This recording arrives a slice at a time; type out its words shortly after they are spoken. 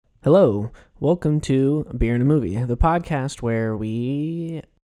Hello, welcome to Beer and a Movie, the podcast where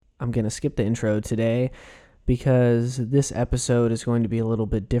I'm going to skip the intro today because this episode is going to be a little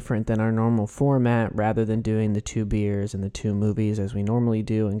bit different than our normal format. Rather than doing the two beers and the two movies as we normally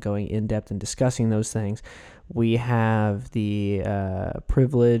do and going in depth and discussing those things, we have the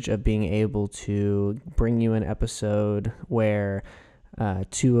privilege of being able to bring you an episode where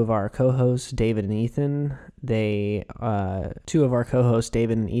two of our co-hosts, David and Ethan,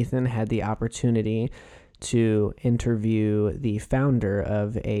 had the opportunity to interview the founder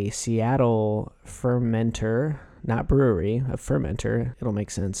of a Seattle fermenter, not brewery, a fermenter, it'll make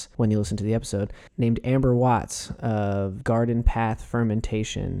sense when you listen to the episode, named Amber Watts of Garden Path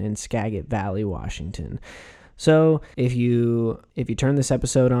Fermentation in Skagit Valley, Washington. So if you turn this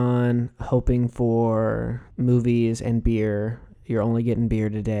episode on hoping for movies and beer, you're only getting beer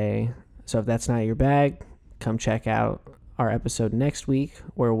today. So if that's not your bag, come check out our episode next week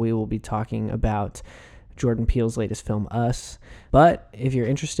where we will be talking about Jordan Peele's latest film, Us. But if you're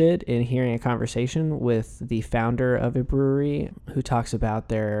interested in hearing a conversation with the founder of a brewery who talks about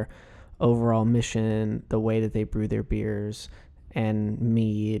their overall mission, the way that they brew their beers and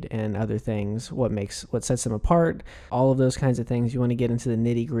mead and other things, what sets them apart, all of those kinds of things, you want to get into the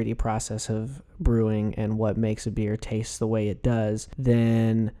nitty-gritty process of brewing and what makes a beer taste the way it does,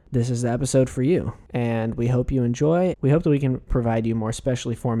 then this is the episode for you. And we hope you enjoy. We hope that we can provide you more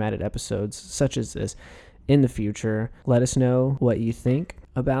specially formatted episodes such as this in the future. Let us know what you think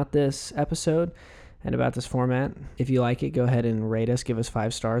about this episode and about this format. If you like it, go ahead and rate us, give us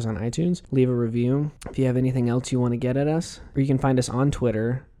 5 stars on iTunes, leave a review. If you have anything else you want to get at us, or you can find us on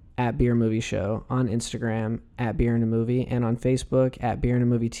Twitter at Beer Movie Show, on Instagram at Beer and a Movie, and on Facebook at Beer and a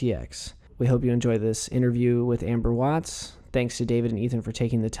Movie TX. We hope you enjoy this interview with Amber Watts. Thanks to David and Ethan for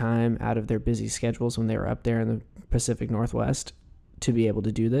taking the time out of their busy schedules when they were up there in the Pacific Northwest to be able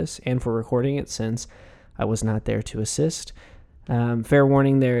to do this, and for recording it since I was not there to assist. Fair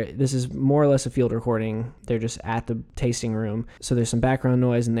warning there, this is more or less a field recording. They're just at the tasting room. So there's some background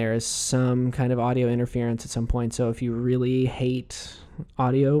noise and there is some kind of audio interference at some point. So if you really hate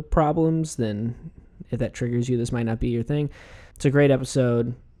audio problems, then if that triggers you, this might not be your thing. It's a great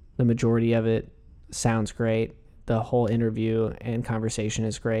episode. The majority of it sounds great. The whole interview and conversation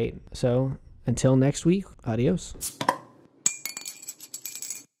is great. So until next week, adios.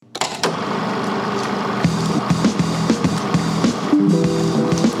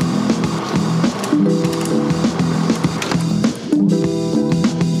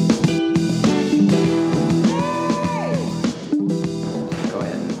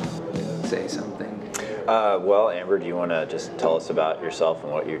 Well, Amber, do you want to just tell us about yourself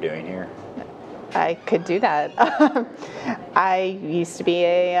and what you're doing here? I could do that. I used to be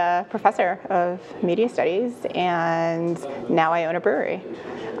a professor of media studies, and now I own a brewery.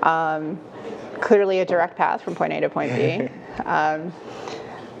 Clearly a direct path from point A to point B.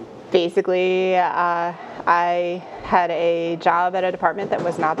 Basically, I had a job at a department that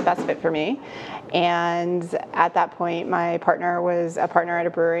was not the best fit for me. And at that point, my partner was a partner at a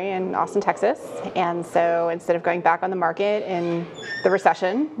brewery in Austin, Texas. And so instead of going back on the market in the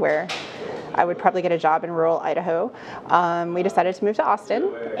recession, where I would probably get a job in rural Idaho, we decided to move to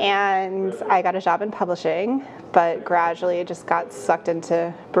Austin. And I got a job in publishing, but gradually just got sucked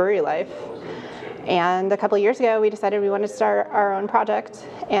into brewery life. And a couple of years ago, we decided we wanted to start our own project.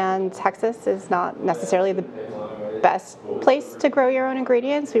 And Texas is not necessarily the best place to grow your own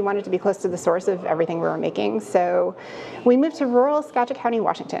ingredients. We wanted to be close to the source of everything we were making. So we moved to rural Skagit County,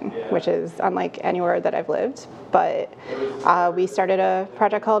 Washington, which is unlike anywhere that I've lived. But we started a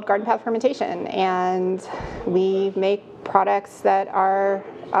project called Garden Path Fermentation, and we make products that are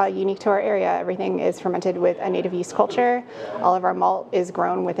unique to our area. Everything is fermented with a native yeast culture. All of our malt is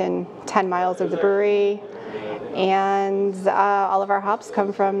grown within 10 miles of the brewery. And all of our hops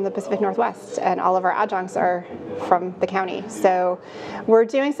come from the Pacific Northwest, and all of our adjuncts are from the county. So we're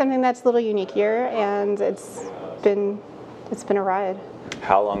doing something that's a little unique here, and it's been a ride.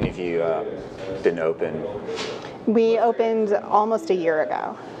 How long have you been open? We opened almost a year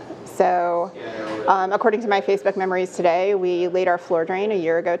ago. So according to my Facebook memories today, we laid our floor drain a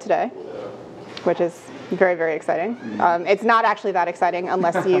year ago today, which is very, very exciting. It's not actually that exciting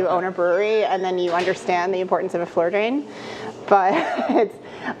unless you own a brewery and then you understand the importance of a floor drain. But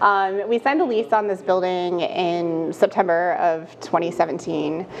we signed a lease on this building in September of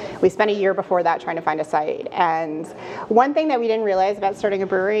 2017. We spent a year before that trying to find a site. And one thing that we didn't realize about starting a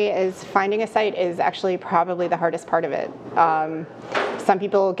brewery is finding a site is actually probably the hardest part of it. Some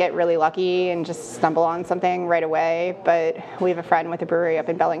people get really lucky and just stumble on something right away, but we have a friend with a brewery up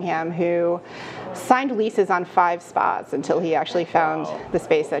in Bellingham who signed leases on 5 spots until he actually found the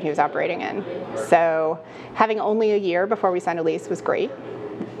space that he was operating in. So having only a year before we signed a lease was great.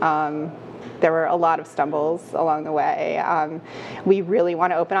 There were a lot of stumbles along the way. We really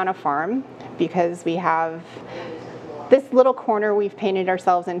want to open on a farm because we have this little corner we've painted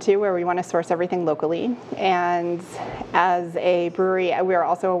ourselves into where we want to source everything locally. And as a brewery, we are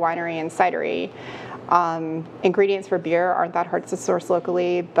also a winery and cidery. Ingredients for beer aren't that hard to source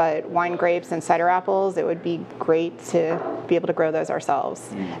locally, but wine grapes and cider apples, it would be great to be able to grow those ourselves.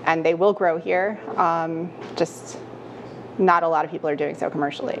 And they will grow here, just not a lot of people are doing so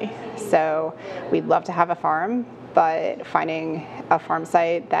commercially. So we'd love to have a farm, but finding a farm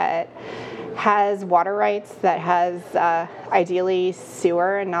site that has water rights, that has ideally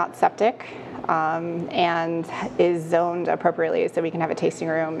sewer and not septic, and is zoned appropriately so we can have a tasting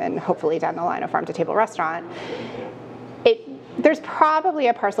room and hopefully down the line a farm-to-table restaurant. There's probably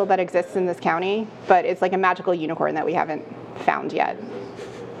a parcel that exists in this county, but it's like a magical unicorn that we haven't found yet.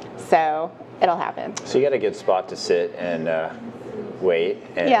 So it'll happen. So you got a good spot to sit and wait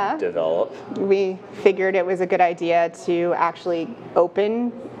and develop. We figured it was a good idea to actually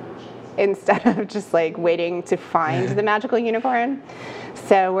open instead of just like waiting to find the magical unicorn.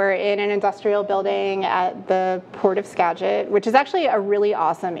 So we're in an industrial building at the Port of Skagit, which is actually a really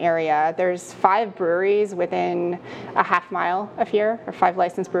awesome area. There's 5 breweries within a half mile of here, or 5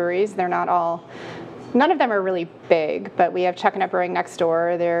 licensed breweries. They're not all, none of them are really big, but we have Chuckanut Brewing next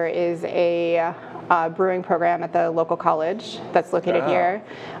door. There is a brewing program at the local college that's located here.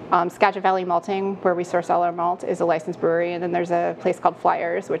 Skagit Valley Malting, where we source all our malt, is a licensed brewery, and then there's a place called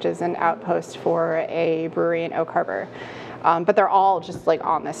Flyers, which is an outpost for a brewery in Oak Harbor. But they're all just like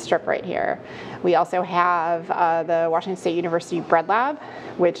on this strip right here. We also have the Washington State University Bread Lab,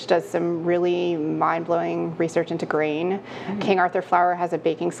 which does some really mind-blowing research into grain. King Arthur Flour has a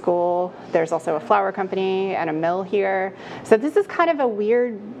baking school. There's also a flour company and a mill here. So this is kind of a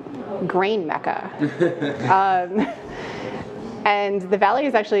weird grain mecca. And the valley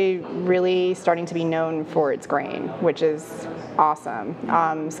is actually really starting to be known for its grain, which is awesome.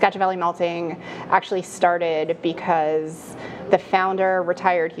 Skagit Valley Malting actually started because the founder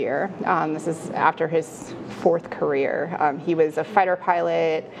retired here. This is after his 4th career. He was a fighter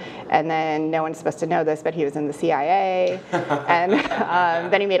pilot, and then no one's supposed to know this, but he was in the CIA. And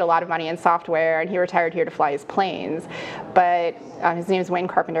then he made a lot of money in software, and he retired here to fly his planes. But his name is Wayne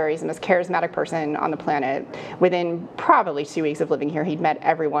Carpenter. He's the most charismatic person on the planet. Within probably 2 weeks of living here, he'd met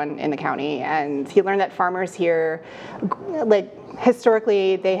everyone in the county, and he learned that farmers here, like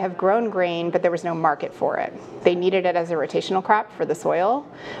historically, they have grown grain, but there was no market for it. They needed it as a rotational crop for the soil,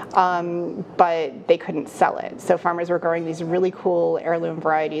 but they couldn't sell it. So farmers were growing these really cool heirloom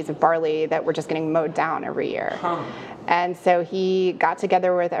varieties of barley that were just getting mowed down every year. And so he got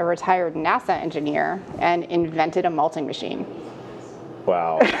together with a retired NASA engineer and invented a malting machine.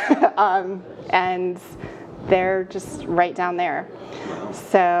 Wow. And they're just right down there.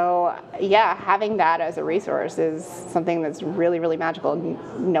 So yeah, having that as a resource is something that's really, really magical.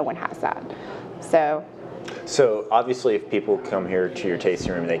 No one has that. So obviously if people come here to your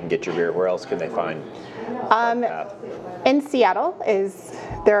tasting room, they can get your beer. Where else can they find that? In Seattle,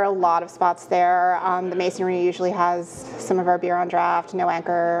 there are a lot of spots there. The Masonry usually has some of our beer on draft. No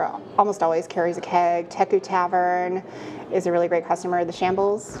Anchor almost always carries a keg. Teku Tavern is a really great customer. The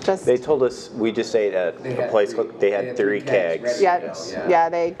Shambles They told us, we just ate at a place, they had 3 kegs. Yeah,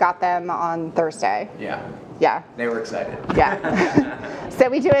 they got them on Thursday. Yeah. They were excited. Yeah. So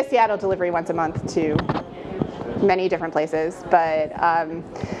we do a Seattle delivery once a month to many different places, but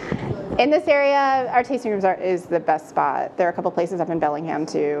in this area, our tasting rooms is the best spot. There are a couple places up in Bellingham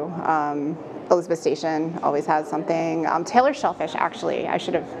too. Elizabeth Station always has something. Taylor Shellfish, actually. I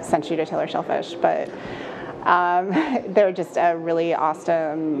should have sent you to Taylor Shellfish, but they're just a really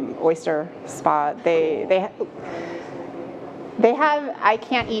awesome oyster spot. They have, I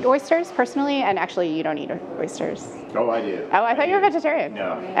can't eat oysters personally, and actually you don't eat oysters. Oh, I do. Oh, I thought you were vegetarian.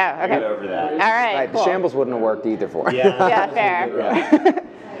 No. Oh, okay. Get over that. All right, cool. The Shambles wouldn't have worked either for him. Yeah, fair.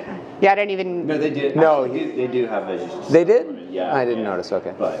 Yeah, I don't even. No, they did. No, Actually, they do have veggies. They did? Yeah. I didn't notice,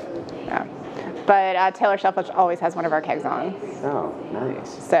 okay. But Taylor Shellfish always has one of our kegs on. Oh,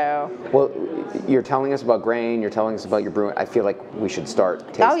 nice. So. Well, you're telling us about grain, you're telling us about your brewing. I feel like we should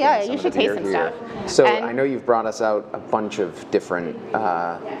start tasting some you of should the beer taste some here. stuff. So And I know you've brought us out a bunch of different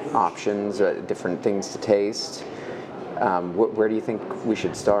options, different things to taste. Where do you think we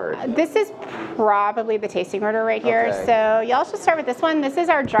should start? This is probably the tasting order right here. Okay. So y'all should start with this one. This is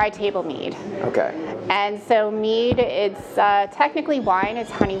our dry table mead. Okay. And so mead, it's technically wine,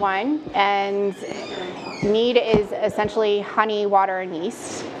 it's honey wine, and mead is essentially honey, water, and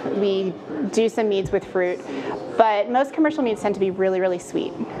yeast. We do some meads with fruit, but most commercial meads tend to be really, really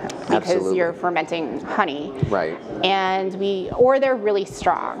sweet because Absolutely. you're fermenting honey. Right. And or they're really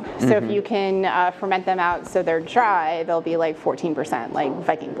strong. So if you can ferment them out so they're dry, they'll be like 14%, like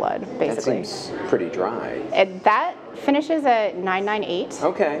Viking blood, basically. That seems pretty dry. And that finishes at 998.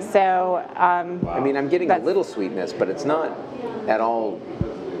 Okay. So I mean, I'm getting a little sweetness, but it's not at all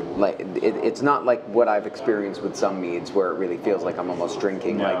like it's not like what I've experienced with some meads, where it really feels like I'm almost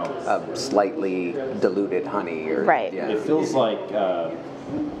drinking No. like a slightly diluted honey. Or, Right. Yeah. It feels like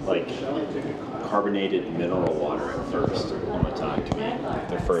carbonated mineral water at first on the tongue to me.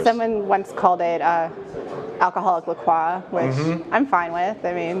 The first. someone once called it alcoholic liqueur, which I'm fine with.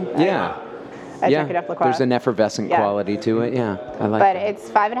 I mean, Yeah. I drink enough liqueur. There's an effervescent Yeah. quality to it. Yeah, I like But that. it's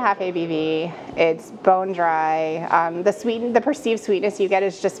 5.5 ABV. It's bone dry. The perceived sweetness you get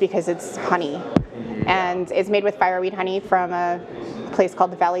is just because it's honey, and it's made with fireweed honey from a place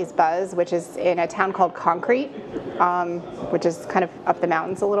called the Valley's Buzz, which is in a town called Concrete, which is kind of up the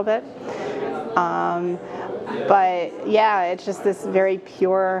mountains a little bit. But yeah, it's just this very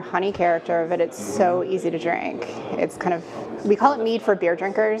pure honey character of it. It's so easy to drink. It's kind of, we call it mead for beer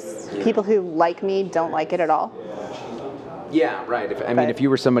drinkers. People who like mead don't like it at all. Yeah, right. If you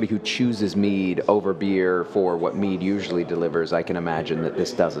were somebody who chooses mead over beer for what mead usually delivers, I can imagine that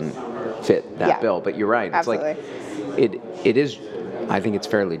this doesn't fit that Yeah. bill. But you're right. It's like it is. I think it's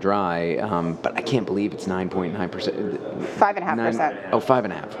fairly dry, but I can't believe it's 9.9%. 5.5%. Oh,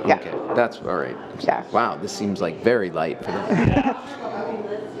 5.5. Yeah. Okay, that's all right. Yeah. Wow, this seems like very light for them.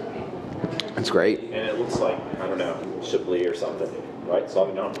 That's great. And it looks like, I don't know, Chablis or something, right?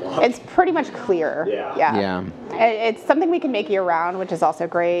 Sauvignon Blanc. It's pretty much clear. Yeah. Yeah. It's something we can make year round, which is also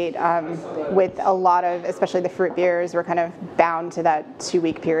great. With a lot of, especially the fruit beers, we're kind of bound to that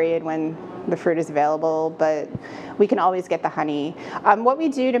 2-week period when the fruit is available, but we can always get the honey. What we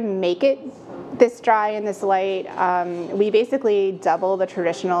do to make it this dry and this light, we basically double the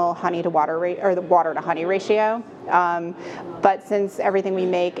traditional honey to water or the water to honey ratio. But since everything we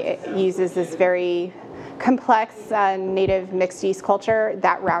make it uses this very complex native mixed yeast culture,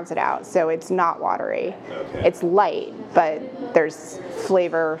 that rounds it out. So it's not watery. Okay. It's light, but there's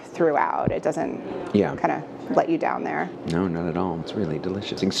flavor throughout. It doesn't kind of let you down there. No, not at all. It's really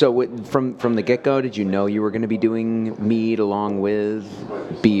delicious. So from the get-go, did you know you were going to be doing mead along with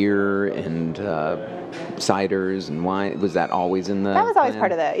beer and ciders and wine? Was that always in the That was always plan?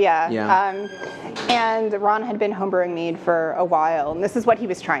 part of it, yeah. Yeah. And Ron had been homebrewing mead for a while, and this is what he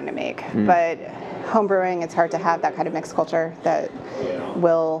was trying to make. But homebrewing, it's hard to have that kind of mixed culture that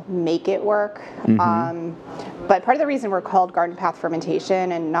will make it work. But part of the reason we're called Garden Path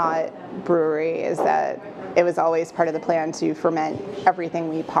Fermentation and not brewery is that it was always part of the plan to ferment everything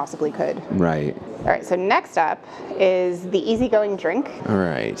we possibly could. Right. All right, so next up is the easygoing drink. All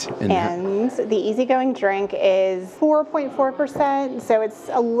right. And the easygoing drink is 4.4%, so it's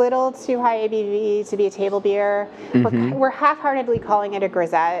a little too high ABV to be a table beer. We're half-heartedly calling it a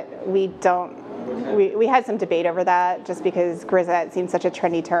grisette. We had some debate over that just because grisette seems such a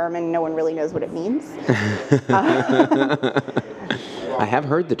trendy term and no one really knows what it means. I have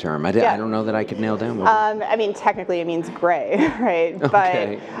heard the term. I don't know that I could nail down what I mean, technically it means gray, right?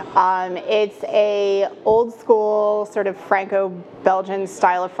 Okay. But it's a old school sort of Franco-Belgian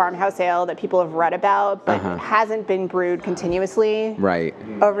style of farmhouse ale that people have read about, but hasn't been brewed continuously Right.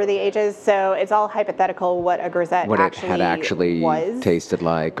 over the ages. So it's all hypothetical what a grisette What it had actually was. tasted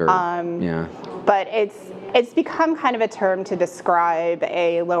like, or yeah. But it's become kind of a term to describe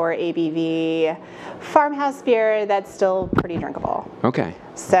a lower ABV farmhouse beer that's still pretty drinkable. Okay.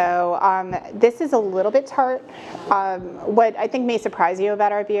 So this is a little bit tart. What I think may surprise you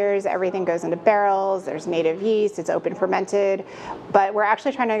about our beers, everything goes into barrels, there's native yeast, it's open fermented, but we're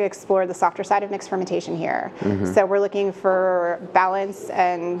actually trying to explore the softer side of mixed fermentation here. So we're looking for balance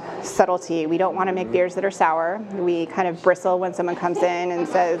and subtlety. We don't want to make beers that are sour. We kind of bristle when someone comes in and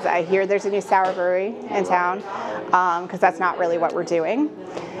says, I hear there's a new sour brewery in town, because that's not really what we're doing.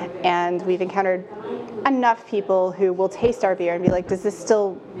 And we've encountered enough people who will taste our beer and be like, does this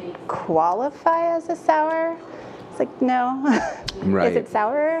still qualify as a sour? It's like, no. Right. Is it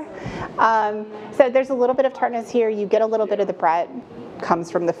sour? So there's a little bit of tartness here. You get a little bit of the Brett, comes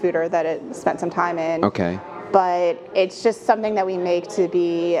from the foeder that it spent some time in. Okay. But it's just something that we make to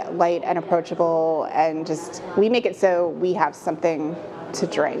be light and approachable, and just we make it so we have something to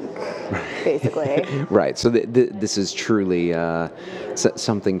drink, basically. Right. So this is truly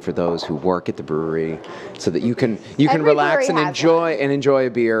something for those who work at the brewery, so that you can Every relax and brewery has enjoy a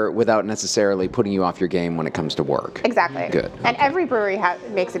beer without necessarily putting you off your game when it comes to work. Exactly. Good. And every brewery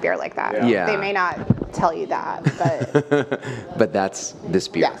makes a beer like that. Yeah. They may not tell you that, but But that's this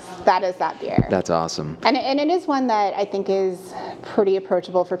beer. yes, that is that beer. That's awesome. And it is one that I think is pretty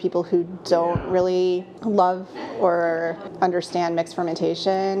approachable for people who don't really love or understand mixed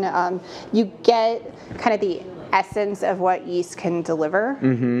fermentation. You get kind of the essence of what yeast can deliver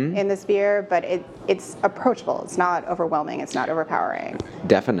in this beer, but it's approachable. It's not overwhelming. It's not overpowering.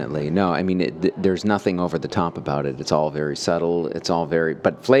 Definitely. No, I mean, there's nothing over the top about it. It's all very subtle. It's all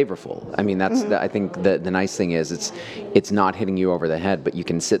but flavorful. I mean, that's I think the nice thing is it's not hitting you over the head, but you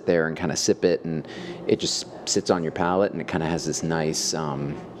can sit there and kind of sip it, and it just sits on your palate, and it kind of has this nice,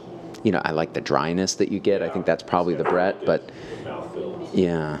 I like the dryness that you get. I think that's probably the Brett, but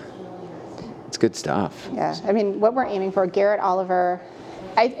yeah, it's good stuff. Yeah, I mean, what we're aiming for, Garrett Oliver,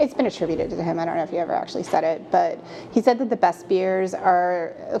 it's been attributed to him. I don't know if he ever actually said it, but he said that the best beers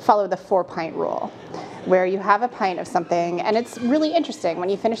follow the 4-pint rule, where you have a pint of something, and it's really interesting. When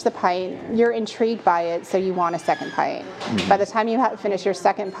you finish the pint, you're intrigued by it, so you want a second pint. By the time you finish your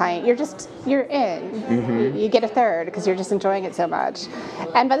second pint, you're in. You get a third because you're just enjoying it so much.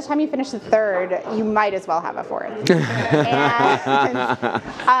 And by the time you finish the third, you might as well have a fourth.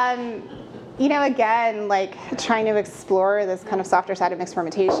 And, again, like trying to explore this kind of softer side of mixed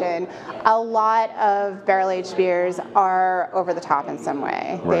fermentation, a lot of barrel-aged beers are over the top in some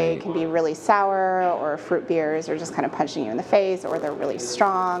way. Right. They can be really sour, or fruit beers are just kind of punching you in the face, or they're really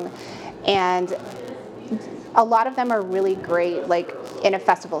strong. And a lot of them are really great, like in a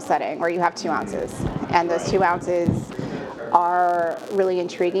festival setting where you have 2 ounces, and those 2 ounces are really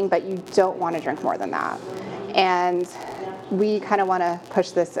intriguing, but you don't want to drink more than that. And we kind of want to push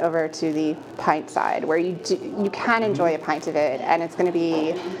this over to the pint side, where you can enjoy a pint of it, and it's going to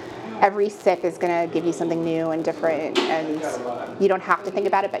be, every sip is going to give you something new and different, and you don't have to think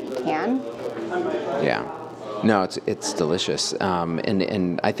about it, but you can. Yeah. No, it's delicious.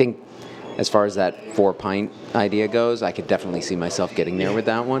 And I think as far as that 4-pint idea goes, I could definitely see myself getting there with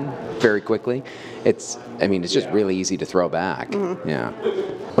that one very quickly. It's just really easy to throw back. Yeah.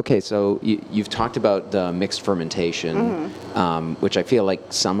 Okay, so you've talked about the mixed fermentation, which I feel like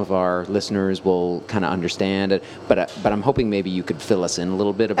some of our listeners will kind of understand it, but I'm hoping maybe you could fill us in a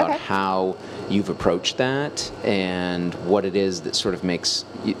little bit about how you've approached that and what it is that sort of makes,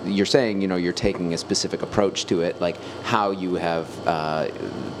 you're saying, you're taking a specific approach to it, like how you have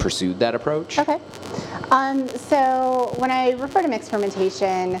pursued that approach. Okay. So when I refer to mixed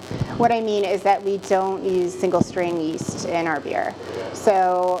fermentation, what I mean is that we don't use single strain yeast in our beer.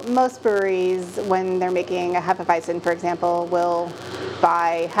 So most breweries, when they're making a Hefeweizen, for example, will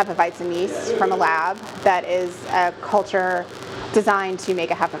buy Hefeweizen yeast from a lab that is a culture designed to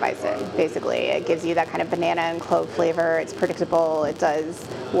make a Hefeweizen, basically. It gives you that kind of banana and clove flavor. It's predictable. It does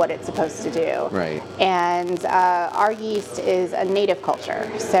what it's supposed to do. Right. And our yeast is a native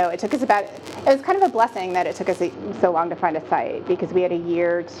culture. So it was kind of a blessing that it took us so long to find a site, because we had a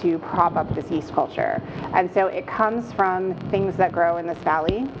year to prop up this yeast culture. And so it comes from things that grow in this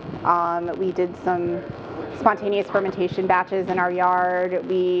valley. We did some spontaneous fermentation batches in our yard.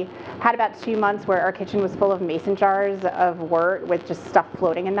 We had about 2 months where our kitchen was full of mason jars of wort with just stuff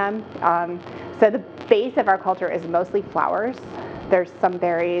floating in them. So the base of our culture is mostly flowers. There's some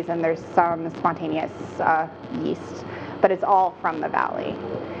berries and there's some spontaneous yeast, but it's all from the valley.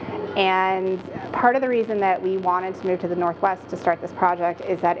 And part of the reason that we wanted to move to the Northwest to start this project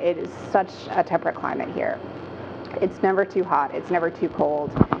is that it is such a temperate climate here. It's never too hot, it's never too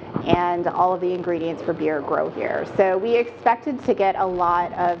cold, and all of the ingredients for beer grow here. So we expected to get a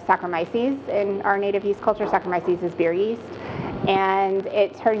lot of Saccharomyces in our native yeast culture. Saccharomyces is beer yeast, and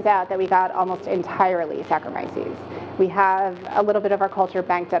it turns out that we got almost entirely Saccharomyces. We have a little bit of our culture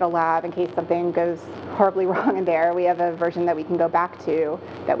banked at a lab in case something goes horribly wrong in there. We have a version that we can go back to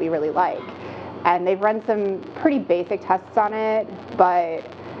that we really like. And they've run some pretty basic tests on it, but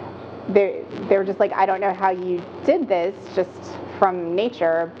they were just like, I don't know how you did this just from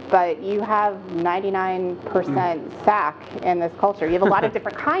nature, but you have 99% sac in this culture. You have a lot of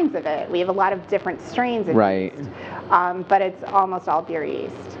different kinds of it. We have a lot of different strains of yeast, but it's almost all beer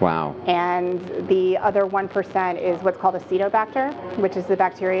yeast. Wow. And the other 1% is what's called Acetobacter, which is the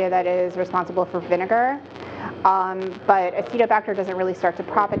bacteria that is responsible for vinegar. But Acetobacter doesn't really start to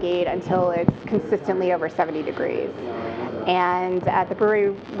propagate until it's consistently over 70 degrees. And at the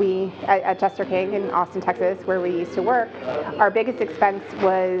brewery, at Jester King in Austin, Texas, where we used to work, our biggest expense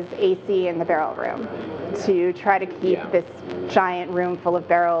was AC in the barrel room to try to keep this giant room full of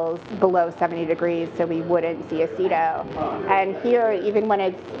barrels below 70 degrees so we wouldn't see aceto. And here, even when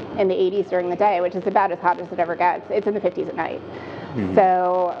it's in the 80s during the day, which is about as hot as it ever gets, it's in the 50s at night. Mm-hmm.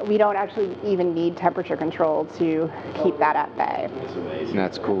 So we don't actually even need temperature control to keep that at bay.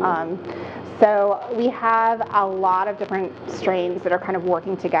 That's cool. So we have a lot of different strains that are kind of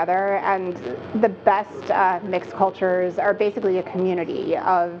working together, and the best mixed cultures are basically a community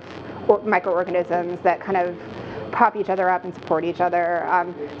of microorganisms that kind of prop each other up and support each other.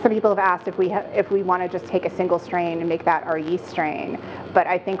 Some people have asked if we want to just take a single strain and make that our yeast strain, but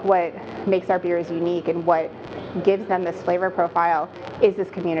I think what makes our beers unique and what gives them this flavor profile is this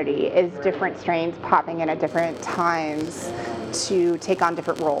community, is different strains popping in at different times to take on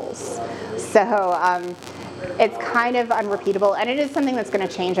different roles. So it's kind of unrepeatable, and it is something that's going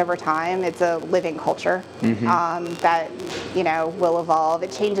to change over time. It's a living culture that will evolve.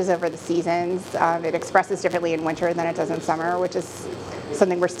 It changes over the seasons. It expresses differently in winter than it does in summer, which is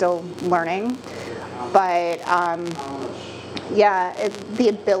something we're still learning. But it's the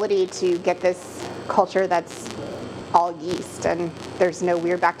ability to get this culture that's all yeast, and there's no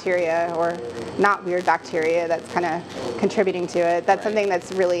weird bacteria or not weird bacteria that's kind of contributing to it. That's something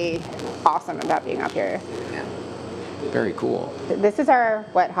that's really awesome about being up here. Yeah. Very cool. This is our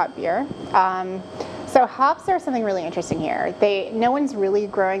wet hop beer. So hops are something really interesting here. No one's really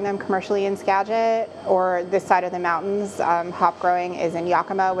growing them commercially in Skagit or this side of the mountains. Hop growing is in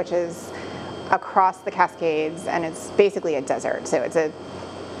Yakima, which is across the Cascades, and it's basically a desert. So it's a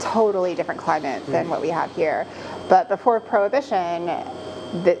totally different climate than what we have here. But before Prohibition,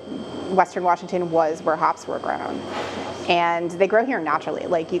 Western Washington was where hops were grown. And they grow here naturally.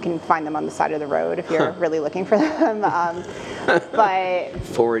 Like, you can find them on the side of the road if you're really looking for them. But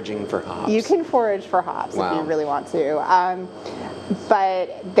foraging for hops. You can forage for hops if you really want to.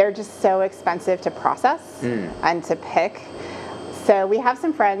 But they're just so expensive to process and to pick. So we have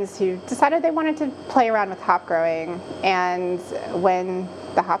some friends who decided they wanted to play around with hop growing. And when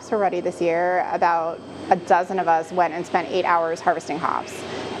the hops were ready this year, about a dozen of us went and spent 8 hours harvesting hops.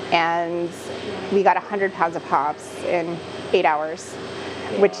 And we got 100 pounds of hops in 8 hours,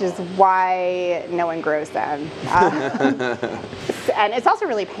 which is why no one grows them. And it's also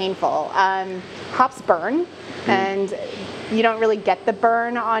really painful. Hops burn, and you don't really get the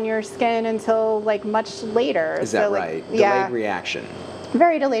burn on your skin until like much later. Is that right? Delayed reaction.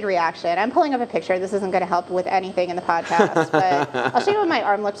 Very delayed reaction. I'm pulling up a picture. This isn't going to help with anything in the podcast, but I'll show you what my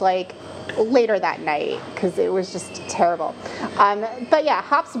arm looked like later that night, because it was just terrible. But yeah,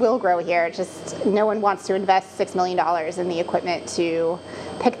 hops will grow here. Just no one wants to invest $6 million in the equipment to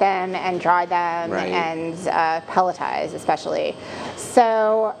pick them and dry them and pelletize, especially.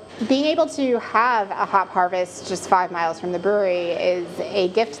 So being able to have a hop harvest just 5 miles from the brewery is a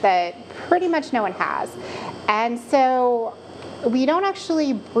gift that pretty much no one has. And so we don't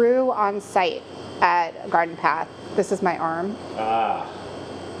actually brew on site at Garden Path. This is my arm.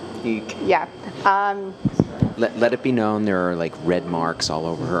 Eek. Yeah. Let it be known there are like red marks all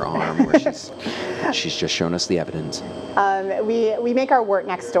over her arm where she's just shown us the evidence. We make our wort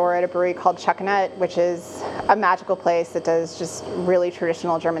next door at a brewery called Chuckanut, which is a magical place that does just really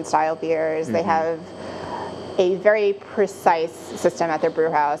traditional German style beers. They have a very precise system at their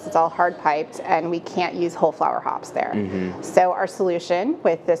brew house. It's all hard piped, and we can't use whole flower hops there. So our solution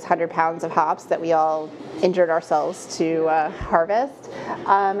with this 100 pounds of hops that we all injured ourselves to harvest,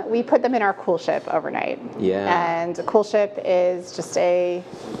 we put them in our cool ship overnight. And a cool ship is just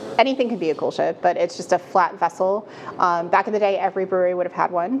anything can be a cool ship, but it's just a flat vessel. Back in the day, every brewery would have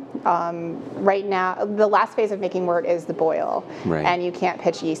had one. Right now, the last phase of making wort is the boil, and you can't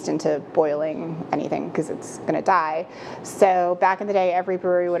pitch yeast into boiling anything because it's going to die. So back in the day, every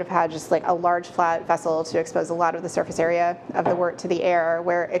brewery would have had just like a large flat vessel to expose a lot of the surface area of the wort to the air,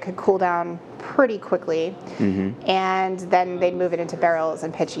 where it could cool down pretty quickly, and then they'd move it into barrels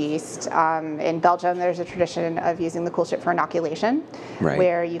and pitch yeast. In Belgium, there's a tradition of using the cool ship for inoculation,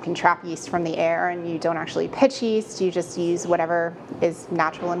 where you can trap yeast from the air and you don't actually pitch yeast, you just use whatever is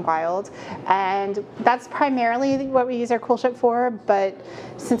natural and wild. And that's primarily what we use our cool ship for, but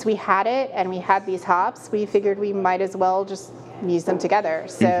since we had it and we had these hops, we figured we might as well just use them together.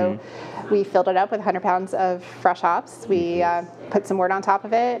 So we filled it up with 100 pounds of fresh hops. We put some wort on top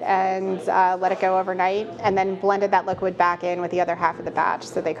of it and let it go overnight, and then blended that liquid back in with the other half of the batch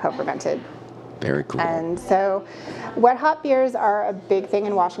so they co-fermented. Very cool. And so wet hop beers are a big thing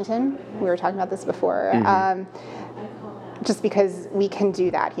in Washington. We were talking about this before. Just because we can do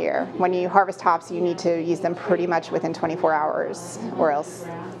that here. When you harvest hops, you need to use them pretty much within 24 hours, or else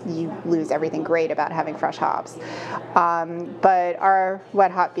you lose everything great about having fresh hops. But our wet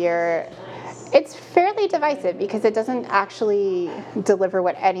hop beer, it's fairly divisive because it doesn't actually deliver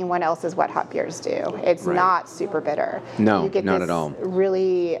what anyone else's wet hop beers do. It's not super bitter. No, you get not this at all.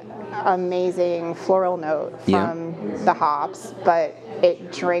 Really amazing floral note from the hops, but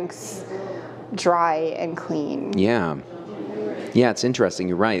it drinks dry and clean. Yeah. Yeah, it's interesting.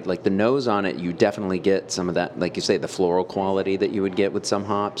 You're right. Like the nose on it, you definitely get some of that, like you say, the floral quality that you would get with some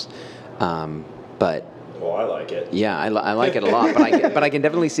hops. But Well, I like it. yeah, I like it a lot. But I can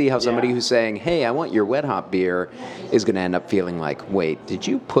definitely see how somebody who's saying, "Hey, I want your wet hop beer," is going to end up feeling like, "Wait, did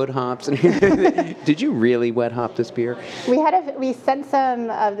you put hops in here? Did you really wet hop this beer?" We sent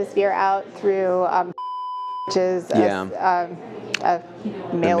some of this beer out through which is a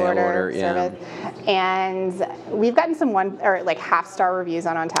mail order service, and we've gotten some half-star reviews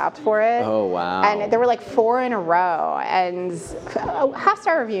on Untappd for it. Oh wow! And there were like 4 in a row, and a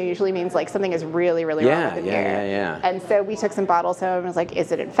half-star review usually means like something is really, really wrong with the beer. Yeah. And so we took some bottles home and was like,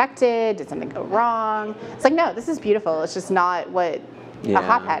 is it infected? Did something go wrong? It's like, no, this is beautiful. It's just not what a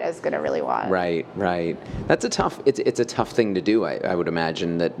hophead is going to really want. Right. That's it's a tough thing to do. I would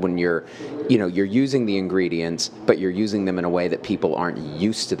imagine that when you're using the ingredients, but you're using them in a way that people aren't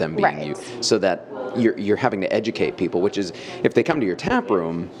used to them being used, so that you're having to educate people. Which is, if they come to your tap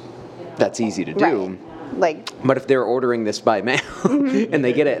room, that's easy to do. But if they're ordering this by mail and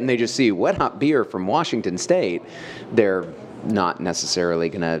they get it and they just see wet hop beer from Washington State, they're not necessarily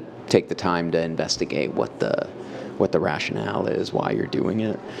going to take the time to investigate what the rationale is, why you're doing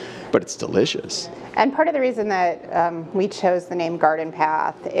it. But it's delicious. And part of the reason that we chose the name Garden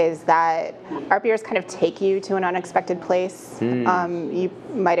Path is that our beers kind of take you to an unexpected place. You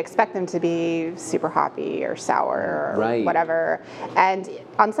might expect them to be super hoppy or sour or whatever. And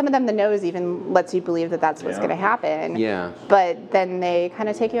on some of them, the nose even lets you believe that that's what's going to happen. Yeah. But then they kind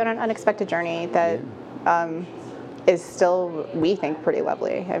of take you on an unexpected journey that is still, we think, pretty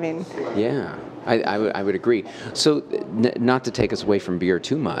lovely. I mean... Yeah. I would agree. So, not to take us away from beer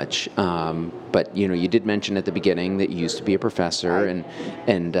too much, but you did mention at the beginning that you used to be a professor,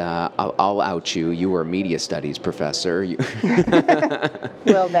 and I'll out you. You were a media studies professor.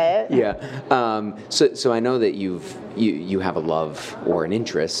 Little bit. Yeah. So I know that you have a love or an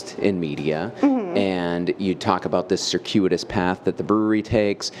interest in media, and you talk about this circuitous path that the brewery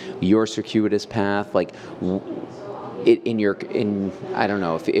takes. Your circuitous path, like. I don't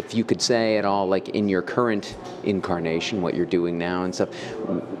know if you could say at all, like in your current incarnation, what you're doing now and stuff.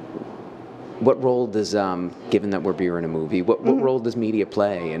 What role does, given that we're beer in a movie, what role does media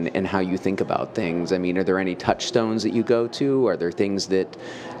play in how you think about things? I mean, are there any touchstones that you go to? Are there things that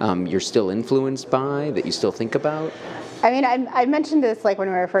you're still influenced by, that you still think about? I mean, I mentioned this like when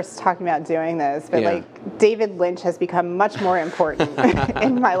we were first talking about doing this, but like David Lynch has become much more important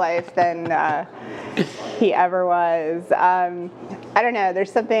in my life than he ever was. I don't know.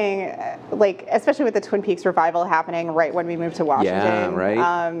 There's something like, especially with the Twin Peaks revival happening right when we moved to Washington. Yeah,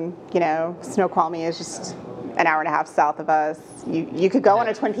 right. Snoqualmie is just an hour and a half south of us. You could go on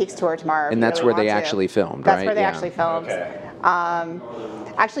a Twin Peaks tour tomorrow. And that's where they actually filmed, right? That's where they actually filmed. Okay.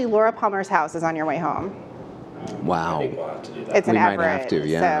 Actually, Laura Palmer's house is on your way home. Wow. It's in we Everett. Might have to,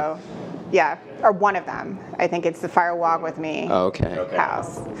 yeah. So, yeah, or one of them. I think it's the Fire Walk with Me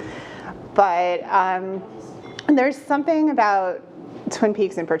house. But there's something about Twin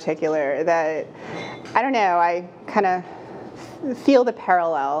Peaks in particular that, I don't know, I kind of feel the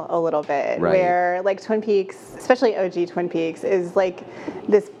parallel a little bit, where like Twin Peaks, especially OG Twin Peaks, is like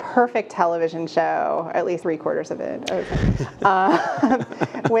this perfect television show, at least 3/4 of it,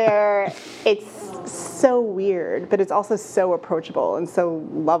 where it's so weird, but it's also so approachable and so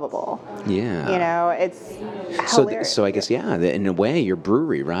lovable. Yeah. It's hilarious. So I guess, in a way, your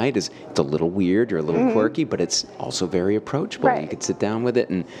brewery, right, it's a little weird or a little quirky, but it's also very approachable. Right. You could sit down with it,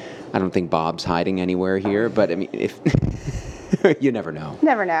 and I don't think Bob's hiding anywhere here, but I mean, if you never know.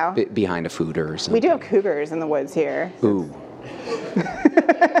 Never know. Behind a fooder or something. We do have cougars in the woods here. Ooh.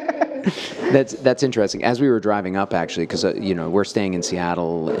 That's interesting. As we were driving up, actually, because we're staying in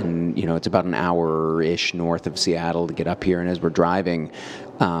Seattle, and it's about an hour-ish north of Seattle to get up here. And as we're driving,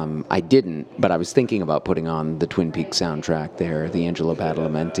 I didn't, but I was thinking about putting on the Twin Peaks soundtrack there, the Angelo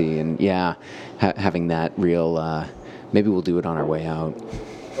Badalamenti, and having that real. Maybe we'll do it on our way out.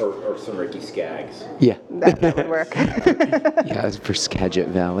 Or some Ricky Skaggs. Yeah. That would work. Yeah, it's for Skagit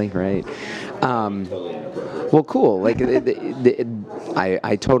Valley, right? Totally inappropriate. Well, cool. Like,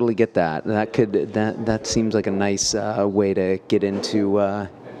 I totally get that. That seems like a nice way to get into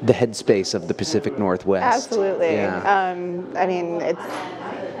the headspace of the Pacific Northwest. Absolutely. Yeah. I mean, it's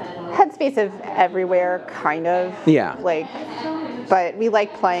headspace of everywhere, kind of. Yeah. Like, but we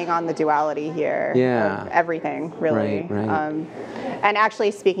like playing on the duality here. Yeah. Of everything, really. Right. And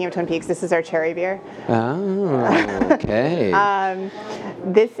actually, speaking of Twin Peaks, this is our cherry beer. Oh, okay.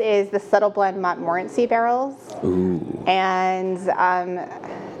 This is the Subtle Blend Montmorency barrels. Ooh. And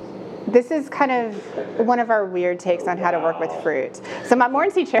this is kind of one of our weird takes on how to work with fruit. So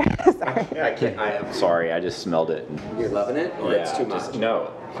Montmorency cherry, sorry. I'm sorry, I just smelled it. You're loving it, or it's too much?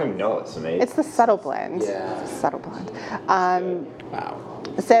 No, it's amazing. It's the Subtle Blend. Yeah. It's the Subtle Blend. Wow.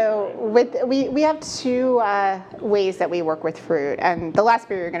 So we have two ways that we work with fruit, and the last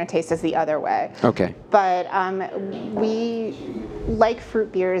beer you're going to taste is the other way. Okay. But we like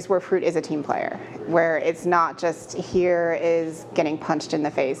fruit beers where fruit is a team player, where it's not just here is getting punched in the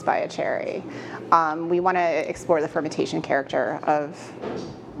face by a cherry. We want to explore the fermentation character of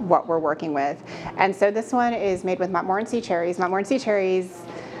what we're working with. And so this one is made with Montmorency cherries. Montmorency cherries,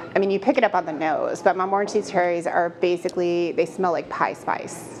 I mean, you pick it up on the nose, but Montmorency cherries are basically, they smell like pie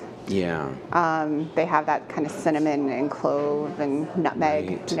spice. Yeah. They have that kind of cinnamon and clove and nutmeg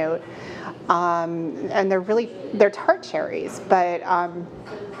Right. note. And they're tart cherries, but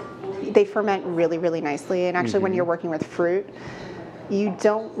they ferment really, really nicely. And actually, when you're working with fruit, you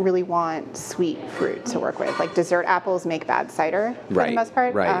don't really want sweet fruit to work with. Like dessert apples make bad cider for Right, the most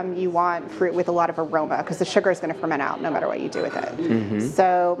part. right. You want fruit with a lot of aroma because the sugar is going to ferment out no matter what you do with it.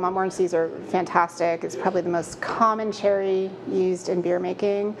 So Montmorencys are fantastic. It's probably the most common cherry used in beer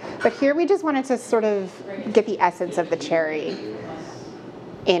making. But here we just wanted to sort of get the essence of the cherry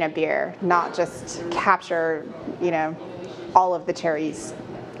in a beer, not just capture, all of the cherries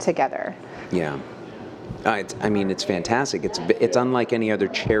together. Yeah. It's fantastic. It's unlike any other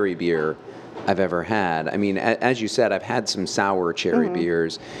cherry beer I've ever had. I mean, as you said, I've had some sour cherry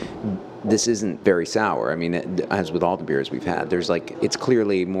beers. This isn't very sour. I mean, as with all the beers we've had, it's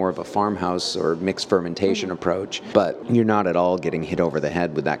clearly more of a farmhouse or mixed fermentation approach, but you're not at all getting hit over the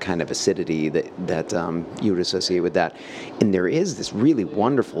head with that kind of acidity that you would associate with that. And there is this really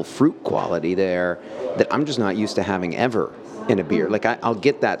wonderful fruit quality there that I'm just not used to having ever in a beer. Like I'll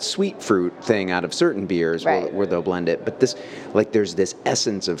get that sweet fruit thing out of certain beers Right. where they'll blend it, but there's this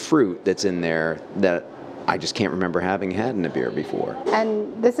essence of fruit that's in there that I just can't remember having had in a beer before.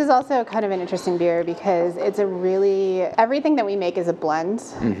 And this is also kind of an interesting beer because it's everything that we make is a blend,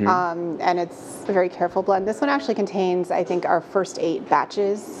 and it's a very careful blend. This one actually contains, I think, our first 8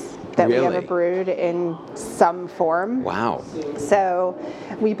 batches that we Really? ever brewed in some form. Wow. So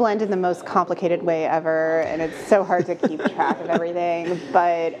we blend in the most complicated way ever, and it's so hard to keep track of everything.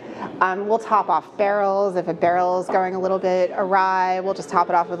 But we'll top off barrels. If a barrel's going a little bit awry, we'll just top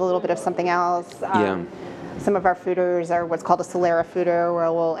it off with a little bit of something else. Yeah. Some of our fooders are what's called a Solera fooder,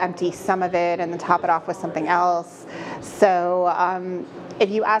 where we'll empty some of it and then top it off with something else. So if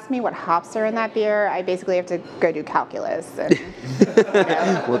you ask me what hops are in that beer, I basically have to go do calculus. And,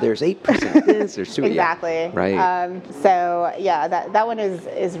 Well, there's 8% this or so. exactly. Yeah. Right. So yeah, that one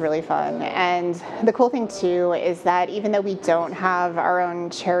is really fun. And the cool thing too is that even though we don't have our own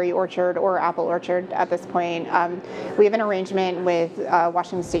cherry orchard or apple orchard at this point, we have an arrangement with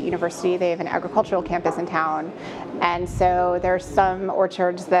Washington State University. They have an agricultural campus in town. And so there's some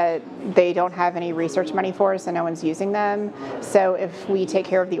orchards that they don't have any research money for, so no one's using them. So if we take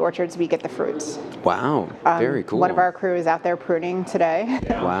care of the orchards, we get the fruits. Wow. Very cool. One of our crew is out there pruning today.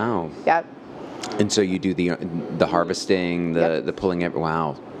 Wow. Yep. And so you do the harvesting, the pulling it.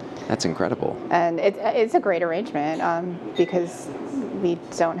 Wow. That's incredible. And it's a great arrangement because we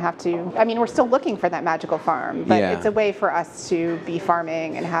don't have to, I mean, we're still looking for that magical farm, but Yeah. it's a way for us to be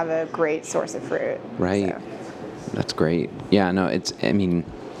farming and have a great source of fruit. Right. So. That's great. Yeah, no,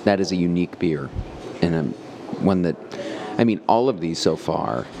 that is a unique beer and one that, all of these so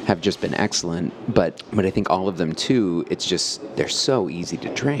far have just been excellent, but I think all of them too, they're so easy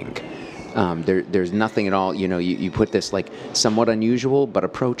to drink. There's nothing at all, you put this like somewhat unusual but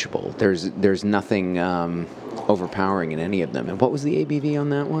approachable. There's nothing overpowering in any of them. And what was the ABV on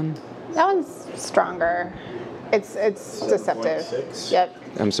that one? That one's stronger. It's deceptive. 7.6. Yep.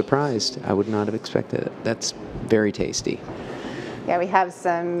 I'm surprised. I would not have expected it. That's very tasty. Yeah, we have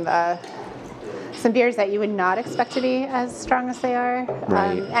some some beers that you would not expect to be as strong as they are.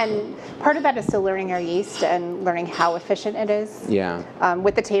 Right. And part of that is still learning our yeast and learning how efficient it is. Yeah.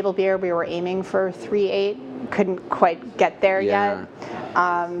 With the table beer, we were aiming for 3.8. Couldn't quite get there Yeah.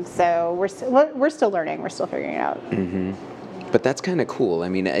 yet. So we're still learning. We're still figuring it out. But that's kind of cool. I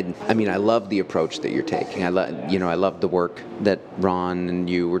mean, I love the approach that you're taking. I love the work that Ron and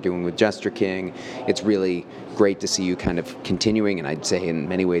you were doing with Jester King. It's really great to see you kind of continuing, and I'd say in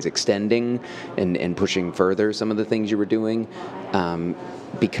many ways extending and pushing further some of the things you were doing,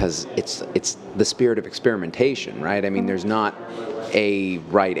 because it's the spirit of experimentation, right? I mean, there's not a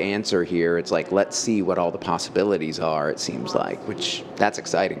right answer here. It's like, let's see what all the possibilities are, it seems like, which that's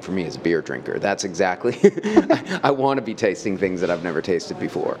exciting for me as a beer drinker. That's exactly, I want to be tasting things that I've never tasted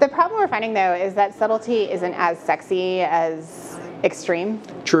before. The problem we're finding, though, is that subtlety isn't as sexy as extreme.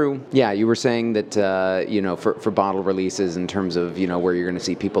 True. Yeah, you were saying that, for bottle releases in terms of, where you're going to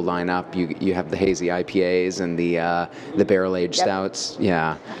see people line up, you have the hazy IPAs and the barrel-aged stouts.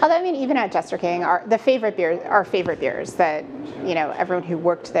 Yeah. Although, I mean, even at Jester King, our favorite beers that, everyone who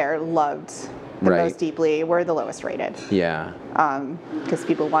worked there loved the Right. most deeply were the lowest rated. Yeah. Because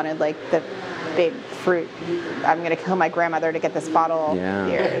people wanted, like, the big fruit, I'm going to kill my grandmother to get this bottle Yeah.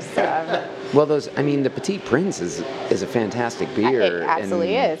 beers. Well, the Petit Prince is a fantastic beer. It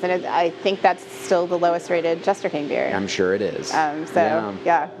absolutely and is. And I think that's still the lowest rated Jester King beer. I'm sure it is.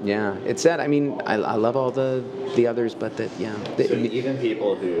 Yeah. Yeah. It's that. I mean, I love all the others, but So even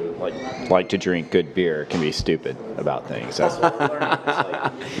people who like to drink good beer can be stupid about things. That's what we're learning.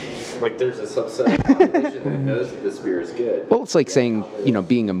 It's like there's a subset of the population that knows that this beer is good. Well, it's like saying,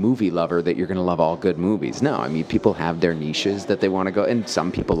 being a movie lover, that you're going to love all good movies. No, I mean, people have their niches that they want to go, and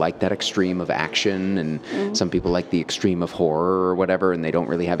some people like that extreme of action, and some people like the extreme of horror or whatever, and they don't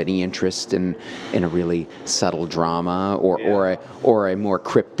really have any interest in a really subtle drama or a more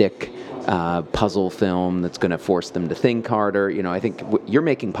cryptic puzzle film that's going to force them to think harder. I think you're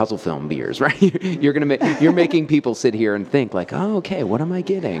making puzzle film beers, right? You're making people sit here and think like, oh, okay, what am I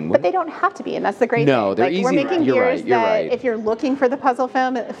getting? But they don't have to be, and that's the great No, thing. they're Like, easy. We're making You're beers right, you're that right. if you're looking for the puzzle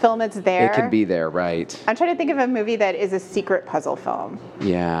film, it's there. It can be there, right? I'm trying to think of a movie that is a secret puzzle film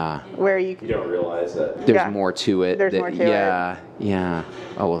Yeah. where you don't realize that. There's Yeah. more to it. There's more to it. Yeah.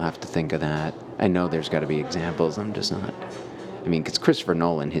 Oh, we'll have to think of that. I know there's got to be examples. I'm just not. I mean, because Christopher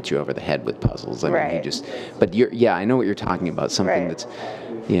Nolan hits you over the head with puzzles. I mean, Right. But I know what you're talking about. Something Right. that's,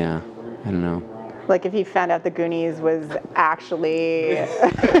 I don't know. like if you found out the Goonies was actually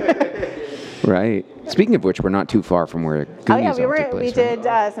Right. Speaking of which, we're not too far from where Goonies oh yeah, all took place, we right?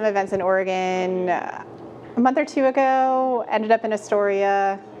 did some events in Oregon a month or two ago. Ended up in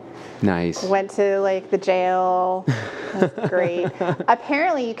Astoria. Nice. Went to like the jail. That's great.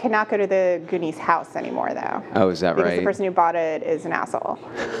 Apparently, you cannot go to the Goonies house anymore, though. Oh, is that Because right? the person who bought it is an asshole.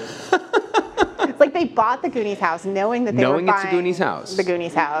 It's like they bought the Goonies house knowing that they Knowing were it's the buying Goonies house. The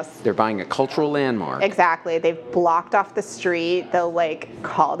Goonies house. They're buying a cultural landmark. Exactly. They've blocked off the street. They'll like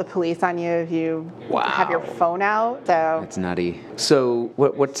call the police on you if you have your Wow. phone out. So That's nutty. So,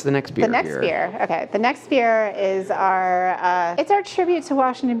 what's the next beer the next here? beer. Okay. The next beer is it's our tribute to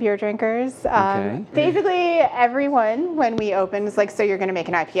Washington beer drinkers. Okay. Basically, everyone when we opened is like, so you're going to make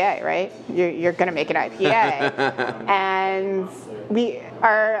an IPA, right? You're going to make an IPA, and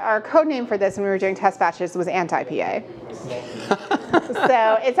our code name for this when we were doing test batches was anti-PA.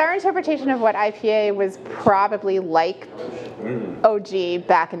 So it's our interpretation of what IPA was probably like OG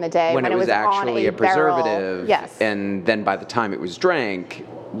back in the day When it was actually on a barrel. preservative. Yes. And then by the time it was drank,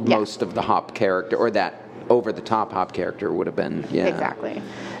 most of the hop character, or that over-the-top hop character would have been, Exactly.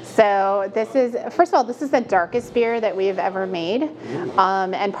 So this is the darkest beer that we've ever made,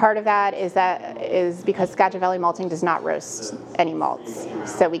 and part of that is because Scotch Valley Malting does not roast any malts,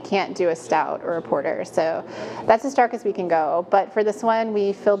 so we can't do a stout or a porter. So that's as dark as we can go. But for this one,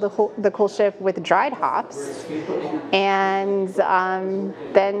 we filled the coolship with dried hops, and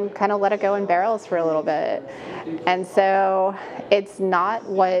then kind of let it go in barrels for a little bit. And so it's not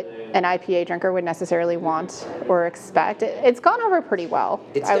what an IPA drinker would necessarily want or expect. It's gone over pretty well.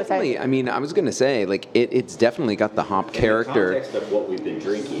 It's I would say. definitely, I mean, I was going to say, like, it's definitely got the hop character. In the context of what we've been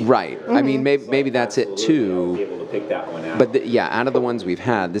drinking. Right. I mean, maybe that's it I'll be too. able to pick that one out. But out of the ones we've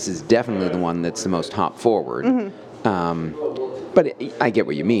had, this is definitely the one that's the most hop forward. But I get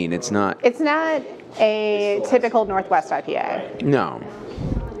what you mean. It's not. It's not a typical Northwest IPA. No,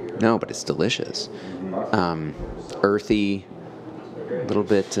 but it's delicious. Earthy, a little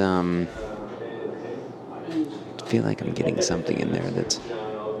bit. I feel like I'm getting something in there that's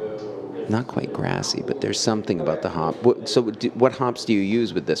not quite grassy, but there's something about the hop. What hops do you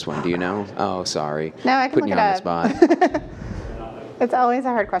use with this one? Do you know? Oh, sorry. No, I can Putting look you it on the up. spot. It's always a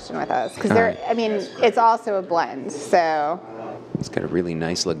hard question with us because All right. I mean, it's also a blend. So It's got a really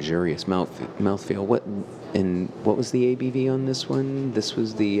nice, luxurious mouthfeel. What was the ABV on this one? This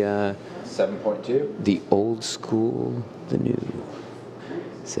was the 7.2. the old school, the new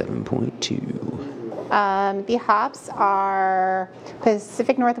 7.2. the hops are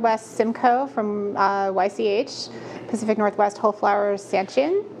Pacific Northwest Simcoe from YCH, Pacific Northwest Whole Flower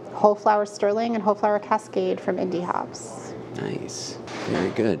Sanchin, Whole Flower Sterling, and Whole Flower Cascade from Indie Hops. Nice, very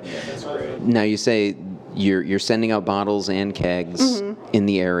good. Now you say you're sending out bottles and kegs in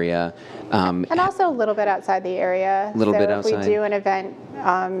the area. And also a little bit outside the area. Little bit If outside. we do an event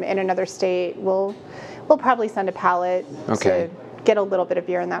in another state, we'll probably send a pallet Okay. to get a little bit of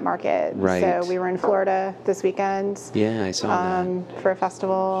beer in that market. Right. So we were in Florida this weekend Yeah, I saw that. for a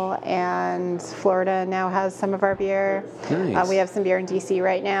festival, and Florida now has some of our beer. Nice. We have some beer in DC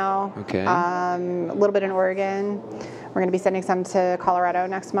right now. Okay. A little bit in Oregon. We're going to be sending some to Colorado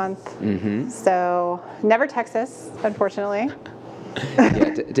next month. Mm-hmm. So never Texas, unfortunately.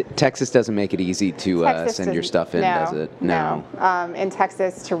 Yeah, Texas doesn't make it easy to Texas send your doesn't- stuff in, does it? No. In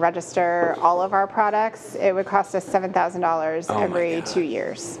Texas, to register all of our products, it would cost us $7,000 Oh my every God. 2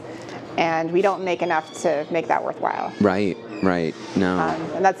 years. And we don't make enough to make that worthwhile. Right. No.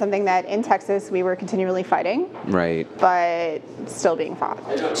 And that's something that in Texas we were continually fighting, Right. but still being fought.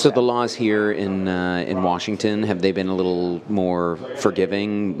 So the laws here in Washington, have they been a little more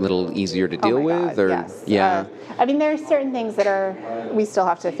forgiving, a little easier to deal Oh my with, God, or yes. yeah? I mean, there are certain things that we still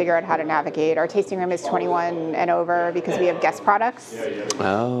have to figure out how to navigate. Our tasting room is 21 and over because we have guest products.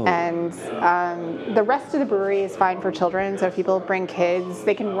 Oh. And the rest of the brewery is fine for children. So if people bring kids,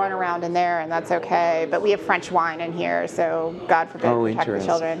 they can run around in there, and that's okay. But we have French wine in here, so God forbid protect the interesting.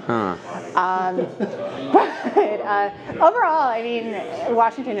 children. Huh. But overall, I mean,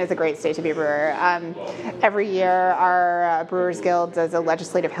 Washington is a great state to be a brewer. Every year, our Brewers Guild does a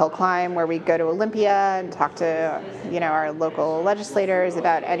legislative hill climb where we go to Olympia and talk to, our local legislators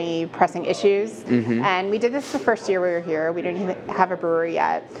about any pressing issues. And we did this the first year we were here. We didn't even have a brewery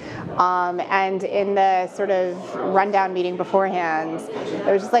yet. And in the sort of rundown meeting beforehand, it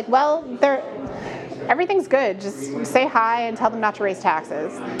was just like, well, everything's good. Just say hi and tell them not to raise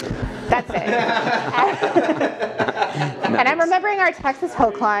taxes. That's it. And I'm remembering our Texas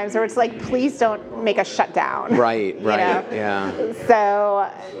hill climbs where it's like, please don't make us shut down. Right. You know? Yeah. So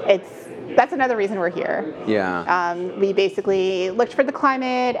that's another reason we're here. Yeah. We basically looked for the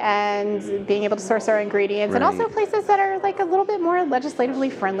climate and being able to source our ingredients, and also Right. places that are like a little bit more legislatively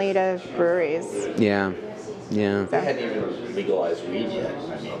friendly to breweries. Yeah. They hadn't even legalized weed yet.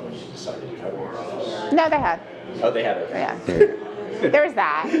 I mean, when you decided to cover it. No, they had. Oh, they had it. Yeah. There. There's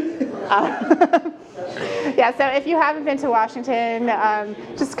that. Yeah, so if you haven't been to Washington,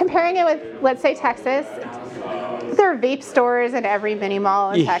 just comparing it with, let's say, Texas, there are vape stores in every mini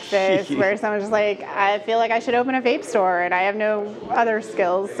mall in Texas where someone's just like, I feel like I should open a vape store and I have no other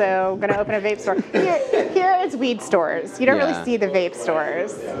skills, so I'm going to open a vape store. Here it's weed stores. You don't Yeah. really see the vape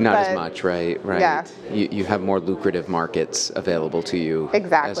stores. Not but as much, right? Yeah. You have more lucrative markets available to you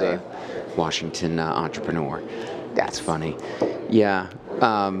Exactly. as a Washington entrepreneur. Yes. That's funny. Yeah.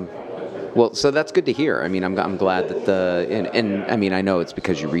 Well, so that's good to hear. I mean, I'm glad that and I mean, I know it's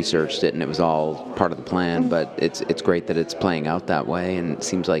because you researched it and it was all part of the plan, but it's great that it's playing out that way, and it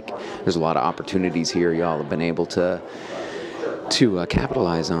seems like there's a lot of opportunities here y'all have been able to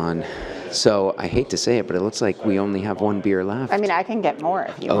capitalize on. So I hate to say it, but it looks like we only have one beer left. I mean, I can get more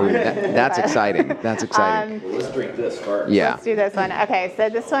if you Oh, want. that's exciting. That's exciting. Let's drink this first. Yeah. Let's do this one. Okay, so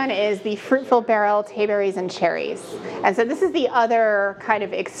this one is the Fruitful Barrel Tayberries and Cherries. And so this is the other kind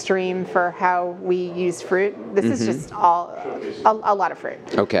of extreme for how we use fruit. This is just a lot of fruit.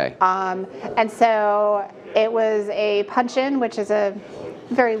 Okay. And so it was a puncheon, which is a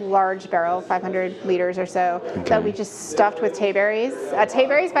very large barrel, 500 liters or so, that we just stuffed with tayberries.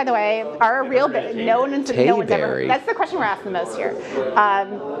 Tayberries, by the way, are a real no one's ever. Tayberry? That's the question we're asked the most here.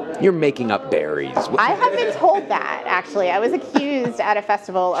 You're making up berries. I have been told that, actually. I was accused at a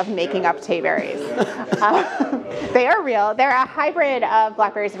festival of making up tayberries. They are real. They're a hybrid of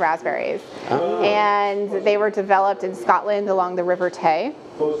blackberries and raspberries. Oh. And they were developed in Scotland along the River Tay,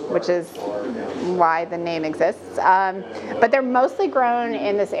 which is why the name exists. But they're mostly grown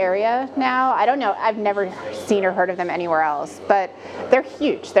in this area now. I don't know. I've never seen or heard of them anywhere else. But they're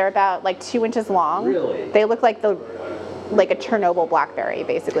huge. They're about like 2 inches long. Really? They look like a Chernobyl blackberry,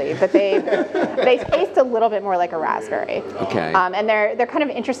 basically, but they taste a little bit more like a raspberry. Okay. And they're kind of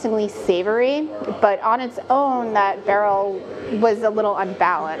interestingly savory, but on its own, that barrel was a little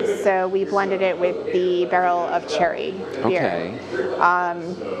unbalanced, so we blended it with the barrel of cherry beer. Okay.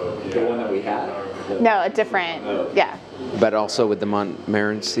 The one that we had? No, a different, yeah. But also with the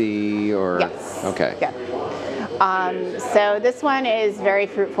Montmorency, or Yes. okay. Yeah. So this one is very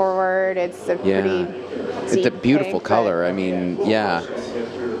fruit forward. It's a Yeah. pretty It's a deep beautiful pink, color. I mean, yeah.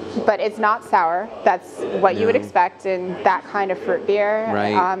 but it's not sour. That's what you would No. expect in that kind of fruit beer.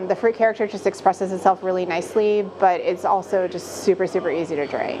 Right. The fruit character just expresses itself really nicely, but it's also just super, super easy to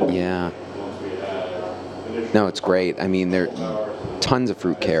drink. Yeah. No, it's great. I mean, there tons of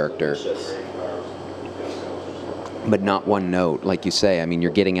fruit character, but not one note, like you say. I mean,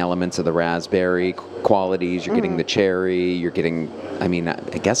 you're getting elements of the raspberry qualities. You're getting the cherry. You're getting. I mean, I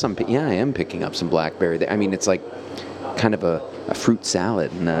guess I am picking up some blackberry. I mean, it's like kind of a fruit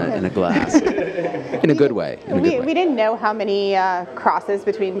salad in a glass, in a good way. In a good way. We didn't know how many crosses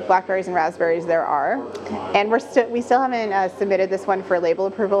between blackberries and raspberries there are, and we still haven't submitted this one for label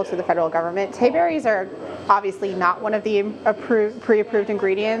approval to the federal government. Tayberries are obviously not one of the pre-approved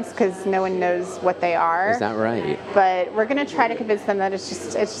ingredients because no one knows what they are. Is that right? But we're going to try to convince them that it's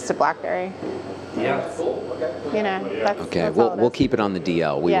just a blackberry. Yeah, cool. You know. Okay, that's all it we'll is. keep it on the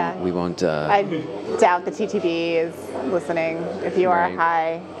DL. We won't. I doubt the TTB is listening. If you are Right.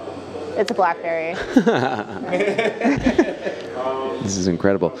 high, it's a blackberry. This is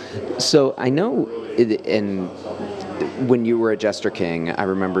incredible. So I know, and when you were at Jester King, I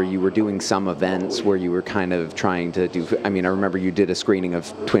remember you were doing some events where you were kind of trying to do. I mean, I remember you did a screening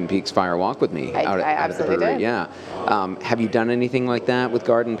of Twin Peaks Fire Walk with me I out at the absolutely brewery. did. Yeah. Have you done anything like that with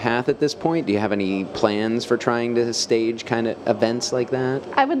Garden Path at this point? Do you have any plans for trying to stage kind of events like that?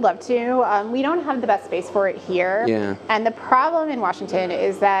 I would love to. We don't have the best space for it here. Yeah. And the problem in Washington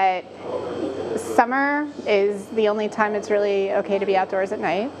is that summer is the only time it's really okay to be outdoors at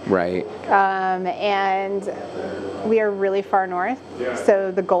night. Right. And we are really far north.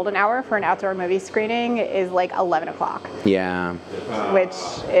 So the golden hour for an outdoor movie screening is like 11 o'clock, Yeah. which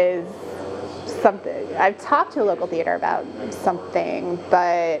is something. I've talked to a local theater about something,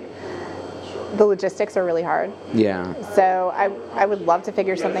 but the logistics are really hard. Yeah. So I would love to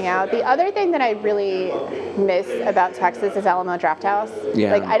figure something out. The other thing that I really miss about Texas is Alamo Drafthouse.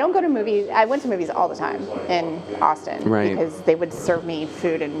 Yeah. Like I don't go to movies. I went to movies all the time in Austin Right. because they would serve me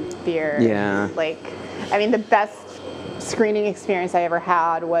food and beer. Yeah. Like, I mean, the best screening experience I ever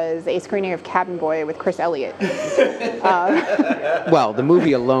had was a screening of Cabin Boy with Chris Elliott. Well, the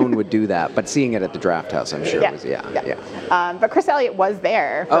movie alone would do that, but seeing it at the Draft House, I'm sure, was yeah. But Chris Elliott was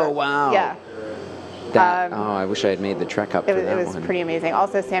there. Oh, wow. Yeah. I wish I had made the trek up for that It was one. pretty amazing.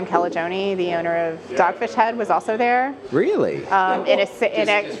 Also, Sam Calagione, the owner of Dogfish Head, was also there. Really? He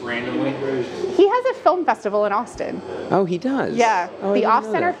has a film festival in Austin. Oh, he does? Yeah, Oh, I the didn't Off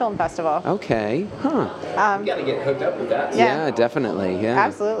know Center that. Film Festival. Okay. Huh. You gotta get hooked up with that. Yeah. Yeah, definitely. Yeah.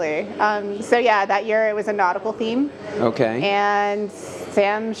 Absolutely. So yeah, that year it was a nautical theme, Okay. and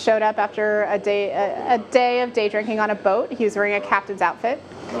Sam showed up after a day of day drinking on a boat. He was wearing a captain's outfit.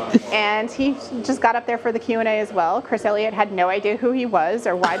 And he just got up there for the Q&A as well. Chris Elliott had no idea who he was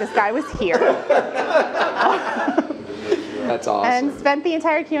or why this guy was here. That's awesome. And spent the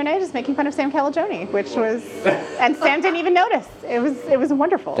entire Q&A just making fun of Sam Calagione, which was, and Sam didn't even notice. It was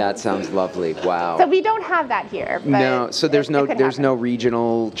wonderful. That sounds lovely. Wow. So we don't have that here. But No, so there's it no could there's happen. no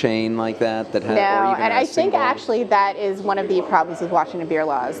regional chain like that has, or No, even and a I think single- actually that is one of the problems with Washington beer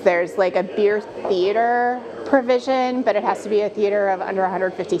laws. There's like a beer theater provision, but it has to be a theater of under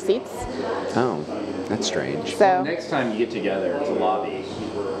 150 seats. Oh, that's strange. So Next time you get together to lobby,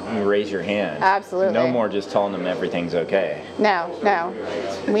 you raise your hand. Absolutely. No more just telling them everything's okay. no,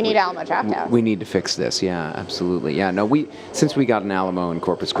 we need Alamo Drafthouse. We need to fix this. Yeah, absolutely. Yeah, no, since we got an Alamo in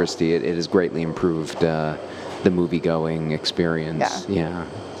Corpus Christi, it has greatly improved the movie-going experience. Yeah,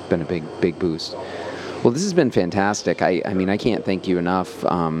 it's been a big boost. Well, this has been fantastic. I mean, I can't thank you enough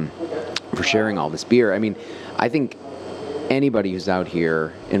for sharing all this beer. I mean, I think anybody who's out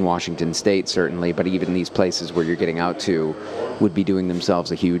here in Washington State, certainly, but even these places where you're getting out to, would be doing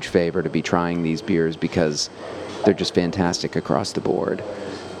themselves a huge favor to be trying these beers because they're just fantastic across the board.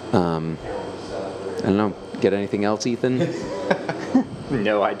 I don't know. Get anything else, Ethan?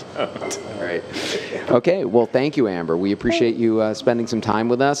 No, I don't. All right. Okay. Well, thank you, Amber. We appreciate you spending some time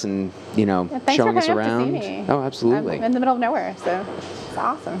with us and Thanks showing for us coming around. up to see me. Oh, absolutely. I'm in the middle of nowhere, so it's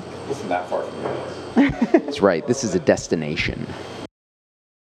awesome. Isn't that far from here? That's right. This is a destination.